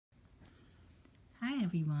Hi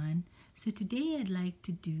everyone. So today I'd like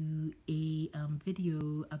to do a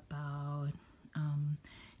video about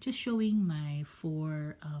just showing my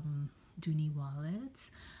four Dooney wallets.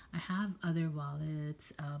 I have other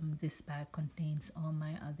wallets. This bag contains all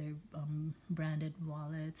my other branded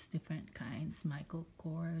wallets, different kinds: Michael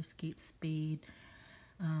Kors, Kate Spade,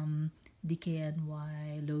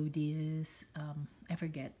 DKNY, Lodius, I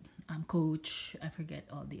forget, Coach, I forget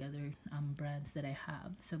all the other brands that I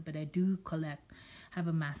have. So, but I do have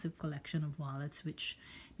a massive collection of wallets, which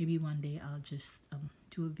maybe one day I'll just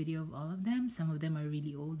do a video of all of them. Some of them are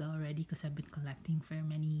really old already because I've been collecting for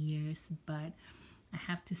many years, but I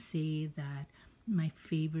have to say that my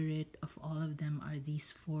favorite of all of them are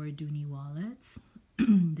these four Dooney wallets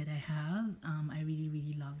that I have. I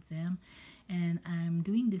really love them, and I'm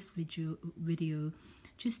doing this video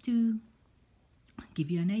just to give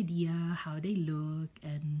you an idea how they look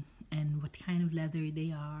and what kind of leather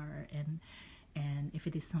they are, and if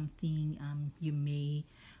it is something you may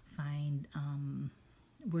find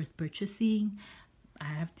worth purchasing. I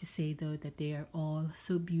have to say though that they are all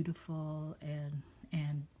so beautiful,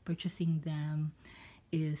 and purchasing them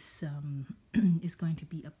is is going to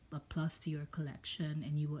be a plus to your collection,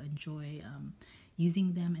 and you will enjoy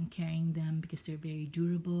using them and carrying them because they're very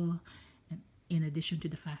durable, and in addition to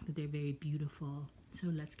the fact that they're very beautiful. So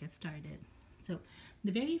let's get started. So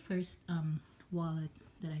the very first wallet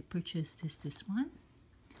that I purchased is this one.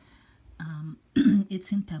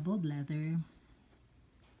 It's in pebbled leather.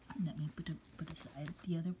 Let me put aside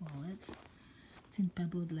the other wallets. It's in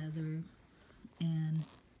pebbled leather, and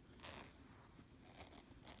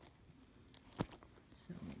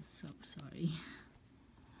so sorry.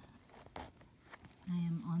 I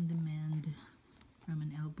am on the mend from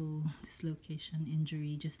an elbow dislocation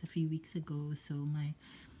injury just a few weeks ago, so my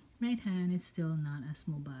right hand is still not as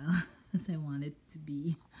mobile as I want it to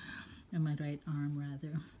be, or my right arm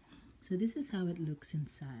rather. So this is how it looks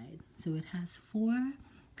inside. So it has 4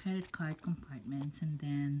 credit card compartments, and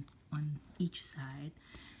then on each side,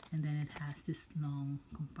 and then it has this long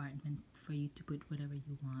compartment for you to put whatever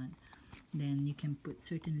you want. Then you can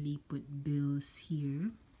certainly put bills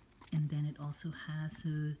here, and then it also has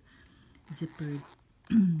a zippered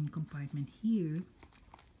compartment here,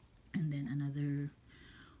 and then another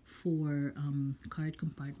 4 card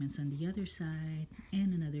compartments on the other side,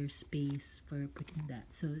 and another space for putting that.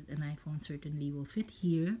 So an iPhone certainly will fit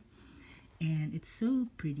here, and it's so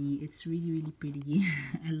pretty. It's really pretty.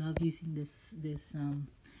 I love using this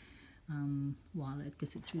wallet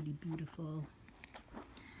because it's really beautiful.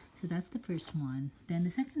 So that's the first one. Then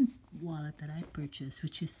the second wallet that I purchased,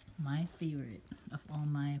 which is my favorite of all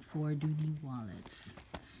my 4 Dooney wallets,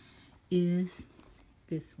 is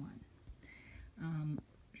this one.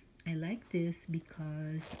 I like this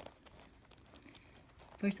because,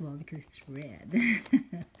 first of all, because it's red.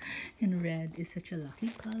 And red is such a lucky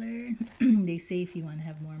color. They say if you want to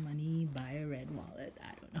have more money, buy a red wallet.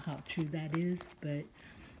 I don't know how true that is, but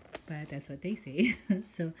that's what they say.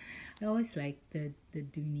 So I always like the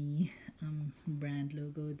Dooney brand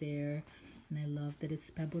logo there, and I love that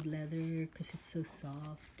it's pebbled leather because it's so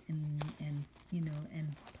soft and you know,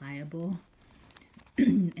 and pliable.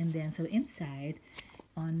 And then so inside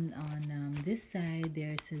on this side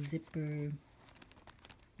there's a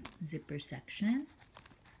zipper section.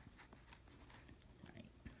 Sorry.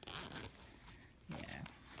 Yeah.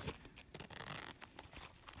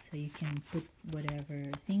 So you can put whatever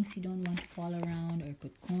things you don't want to fall around, or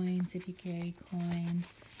put coins if you carry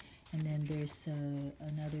coins. And then there's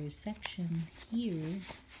another section here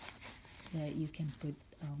that you can put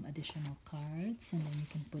additional cards, and then you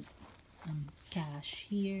can put cash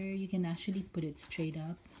here. You can actually put it straight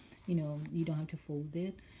up, you know, you don't have to fold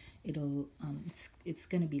it. It'll it's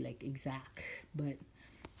gonna be like exact, but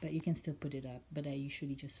you can still put it up, but I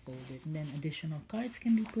usually just fold it. And then additional cards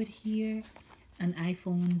can be put here. An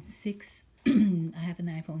iPhone 6 I have an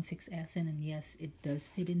iPhone 6s, and yes, it does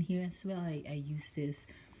fit in here as well. I use this,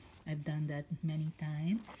 I've done that many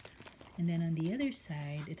times. And then on the other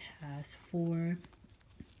side it has 4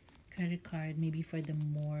 credit card, maybe for the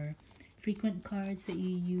more frequent cards that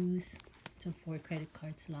you use. So 4 credit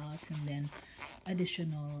card slots, and then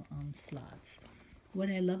additional slots. What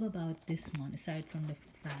I love about this one, aside from the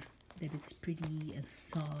fact that it's pretty and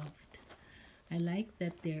soft, I like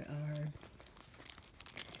that there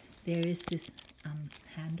is this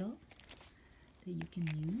handle that you can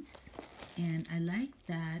use, and I like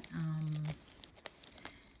that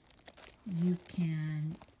you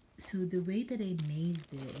can, so the way that I made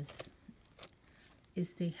this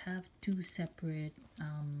is they have 2 separate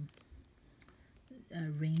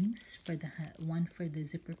rings for the one for the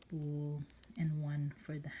zipper pull and one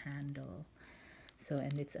for the handle. So,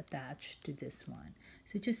 and it's attached to this one.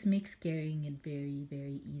 So it just makes carrying it very,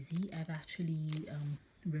 very easy. I've actually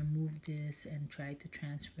removed this and tried to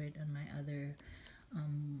transfer it on my other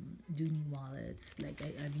Dooney wallets. Like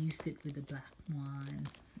I've used it with the black one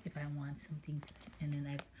if I want something to, and then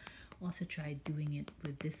I've also tried doing it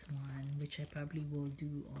with this one, which I probably will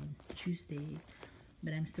do on Tuesday,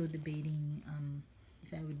 but I'm still debating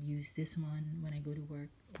if I would use this one when I go to work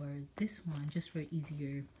or this one just for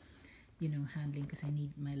easier, you know, handling, because I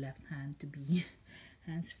need my left hand to be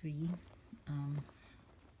hands-free.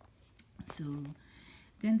 So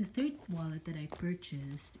then the third wallet that I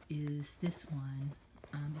purchased is this one.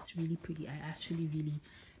 It's really pretty. I actually really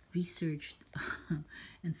researched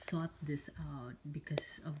and sought this out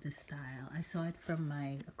because of the style. I saw it from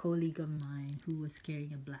a colleague of mine who was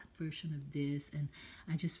carrying a black version of this, and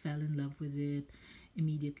I just fell in love with it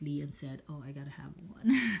immediately and said, oh, I gotta have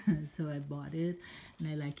one. So I bought it, and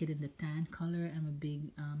I like it in the tan color. I'm a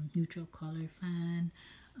big neutral color fan.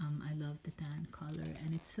 I love the tan color,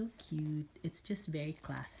 and it's so cute. It's just very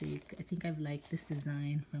classic. I think I've liked this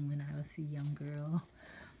design from when I was a young girl.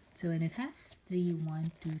 So, and it has three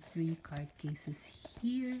card cases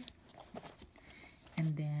here,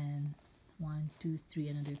 and then 1, 2, 3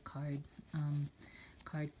 another card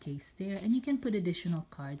case there, and you can put additional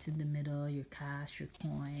cards in the middle, your cash, your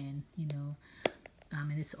coin, you know.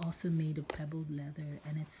 And it's also made of pebbled leather,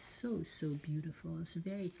 and it's so beautiful. It's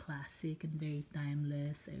very classic and very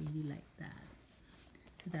timeless. I really like that.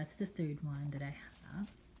 So that's the third one that I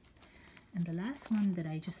have. And the last one that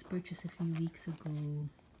I just purchased a few weeks ago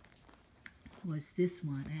was this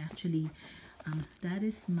one. I actually that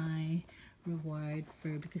is my reward for,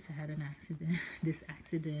 because I had an accident this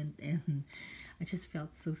accident, and I just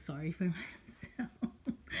felt so sorry for myself.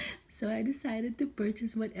 So I decided to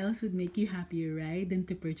purchase, what else would make you happier, right, than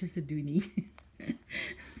to purchase a Dooney.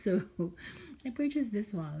 So I purchased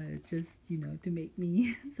this wallet just, you know, to make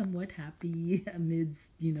me somewhat happy amidst,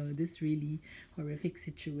 you know, this really horrific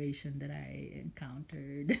situation that I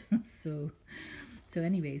encountered. So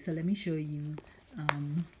anyway, so let me show you.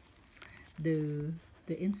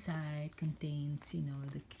 The inside contains, you know,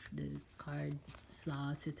 the card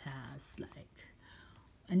slots. It has like,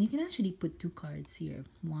 and you can actually put 2 cards here,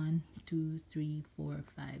 1, 2, 3, 4,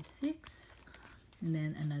 5, 6, and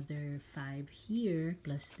then another 5 here,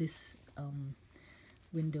 plus this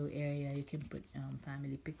window area. You can put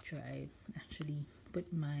family picture. I actually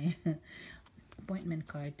put my appointment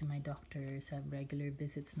card to my doctors. Have regular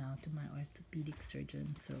visits now to my orthopedic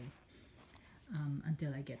surgeon, so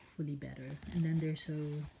until I get fully better. And then there's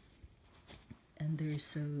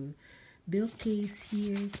a bill case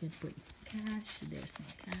here. You can put cash. There's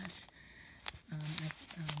my cash.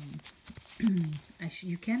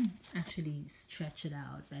 You can actually stretch it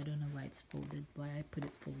out, but I don't know why it's folded, why I put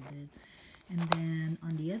it folded. And then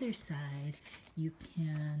on the other side, you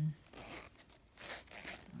can,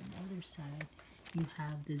 on the other side, you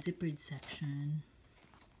have the zippered section.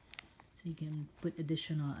 So you can put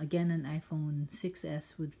additional, again, an iPhone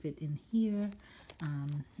 6s would fit in here.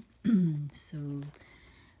 So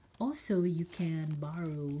also you can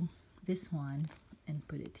borrow this one and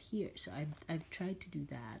put it here. So I've tried to do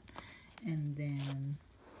that, and then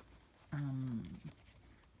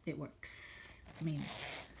it works. I mean,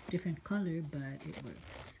 different color, but it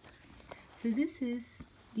works. So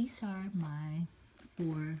these are my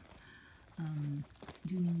 4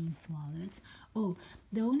 Dooney wallets. Oh,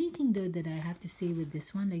 the only thing though that I have to say with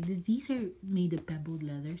this one, like these are made of pebbled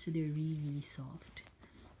leather, so they're really soft.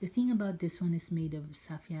 The thing about this one is made of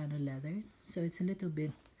Saffiano leather, so it's a little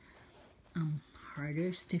bit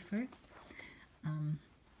harder, stiffer.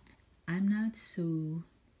 I'm not so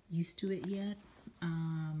used to it yet.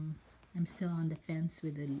 I'm still on the fence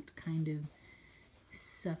with a kind of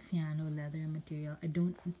Saffiano leather material. I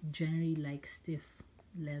don't generally like stiff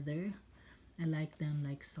leather. I like them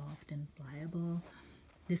like soft and pliable.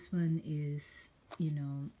 This one is, you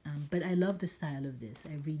know, but I love the style of this.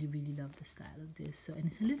 I really love the style of this. So, and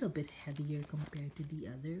it's a little bit heavier compared to the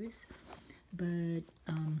others, but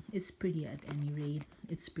it's pretty at any rate.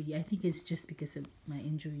 It's pretty. I think it's just because of my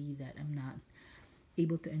injury that I'm not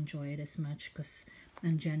able to enjoy it as much, because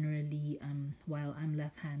I'm generally while I'm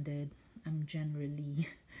left-handed, I'm generally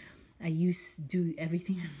I do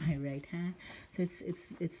everything with my right hand, so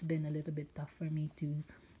it's been a little bit tough for me to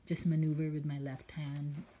just maneuver with my left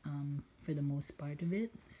hand for the most part of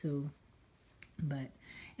it. So, but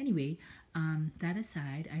anyway, that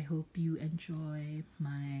aside, I hope you enjoy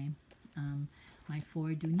my my 4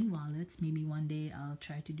 Dooney wallets. Maybe one day I'll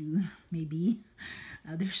try to do, maybe,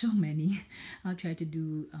 there's so many. I'll try to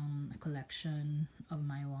do a collection of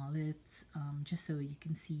my wallets, just so you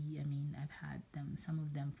can see. I mean, I've had them, some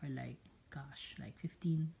of them for like, gosh, like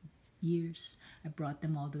 15 years. I brought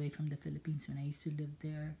them all the way from the Philippines when I used to live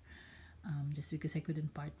there, just because I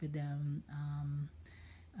couldn't part with them.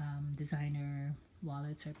 Designer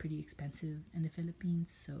wallets are pretty expensive in the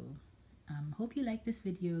Philippines, so hope you like this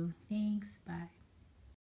video. Thanks. Bye.